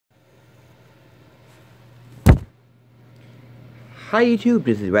Hi YouTube,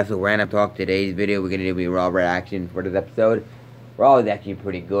 this is Wrestle Random Talk. Today's video we're gonna do a Raw reaction for this episode. Raw is actually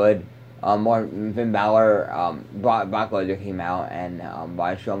pretty good. Finn Balor, Brock Lesnar came out and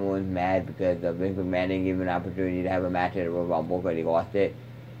Braun Strowman was mad because Vince McMahon didn't give him an opportunity to have a match at the Royal Rumble because he lost it.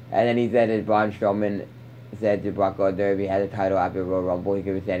 And then he said that Braun Strowman said to Brock Lesnar if he had the title after the Royal Rumble, he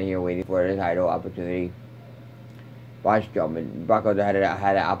could be standing here waiting for the title opportunity. Braun Strowman, Brock Lesnar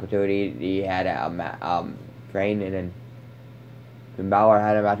had an opportunity. He had a train, and then Finn Balor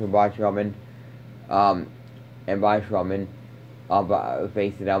had a match with Braun Strowman, and Braun Strowman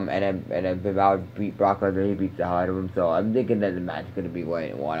faced them, and then Finn Balor beat Brock Lesnar. He beat the hell out of him. So I'm thinking that the match is gonna be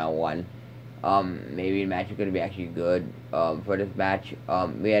one-on-one. Maybe the match is gonna be actually good. For this match,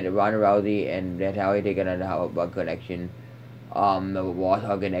 we had Ronda Rousey and Natalia taking on the Bug Connection. The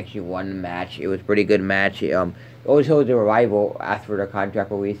Warthog Connection won the match. It was a pretty good match. It also the Revival asked for their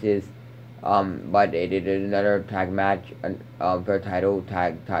contract releases. But they did another tag match for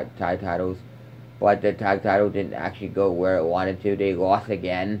tag titles, but the tag title didn't actually go where it wanted to. They lost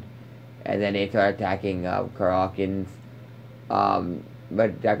again, and then they started attacking Kurt Hawkins.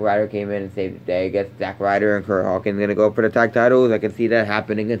 But Zack Ryder came in and saved the day. I guess Zack Ryder and Kurt Hawkins gonna go for the tag titles. I can see that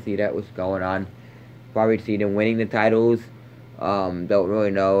happening. I can see that what's going on. Probably see them winning the titles. Don't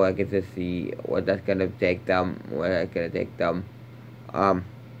really know. I can just see what that's gonna take them.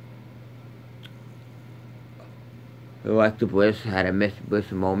 Alexa Bliss had a Miss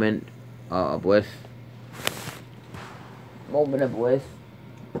Bliss moment, moment of bliss,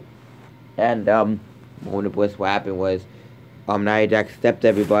 and moment of bliss. What happened was, Nia Jax stepped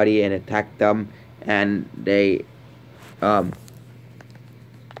everybody and attacked them, and they, Nia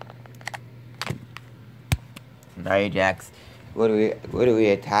Jax literally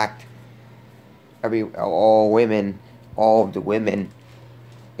attacked all of the women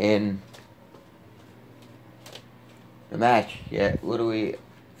in the match. Yeah, literally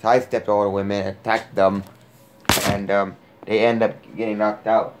sidestepped all the women, attacked them, and they end up getting knocked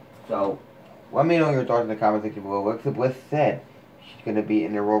out. So let me know your thoughts in the comment section below. Alexa Bliss said she's gonna be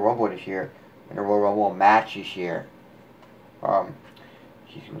in the Royal Rumble this year, in the Royal Rumble match this year.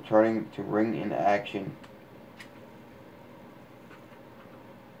 She's returning to ring in action.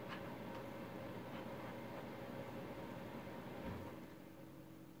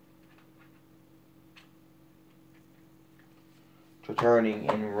 Returning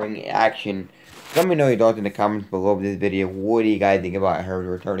in ring action. Let me know your thoughts in the comments below this video. What do you guys think about her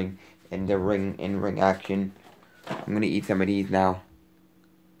returning in the ring action? I'm gonna eat some of these now.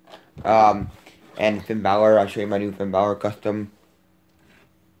 And Finn Balor, I'll show you my new Finn Balor custom.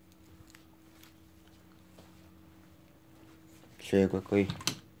 Show you quickly.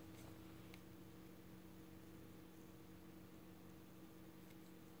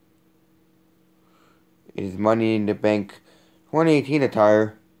 It is Money in the Bank 2018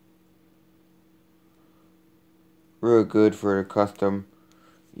 attire. Really good for the custom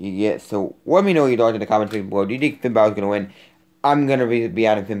you get. So let me know your thoughts in the comments below. Do you think Finn Balor's gonna win? I'm gonna be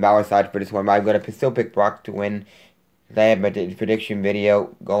on Finn Balor's side for this one, but I'm gonna still pick Brock to win. I have my prediction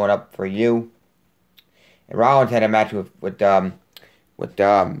video going up for you. And Rollins had a match with Drew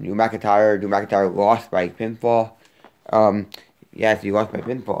McIntyre. Drew McIntyre lost by pinfall. Yes, he lost by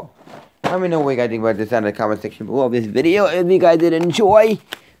pinfall. Let me know what you guys think about this in the comment section below this video. If you guys did enjoy,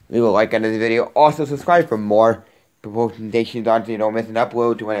 leave a like on this video. Also, subscribe for more notifications on so you don't miss an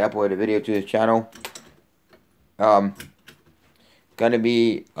upload to when I upload a video to this channel. Gonna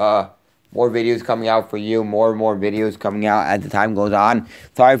be more videos coming out for you. More and more videos coming out as the time goes on.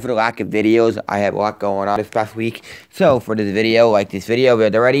 Sorry for the lack of videos. I have a lot going on this past week. So for this video, like this video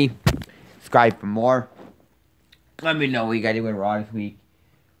if you're ready, subscribe for more. Let me know what you guys did with Raw this week.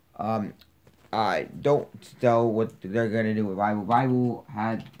 I don't know what they're gonna do with Rival. Rival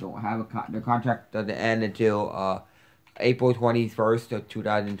don't have their contract doesn't end until April 21st of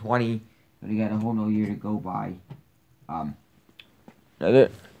 2020. So they got a whole nother year to go by. Another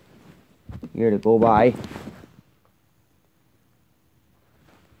year to go by.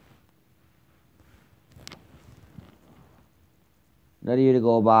 Another year to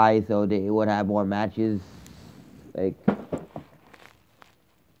go by, so they would have more matches. Like.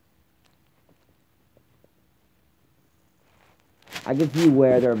 I can see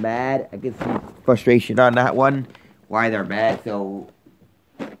where they're mad. I can see frustration on that one. Why they're mad. So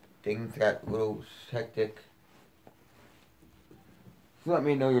things got a little hectic. So let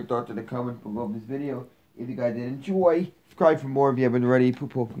me know your thoughts in the comments below this video. If you guys did enjoy, subscribe for more if you haven't already. If you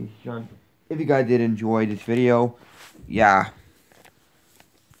guys did enjoy this video, yeah.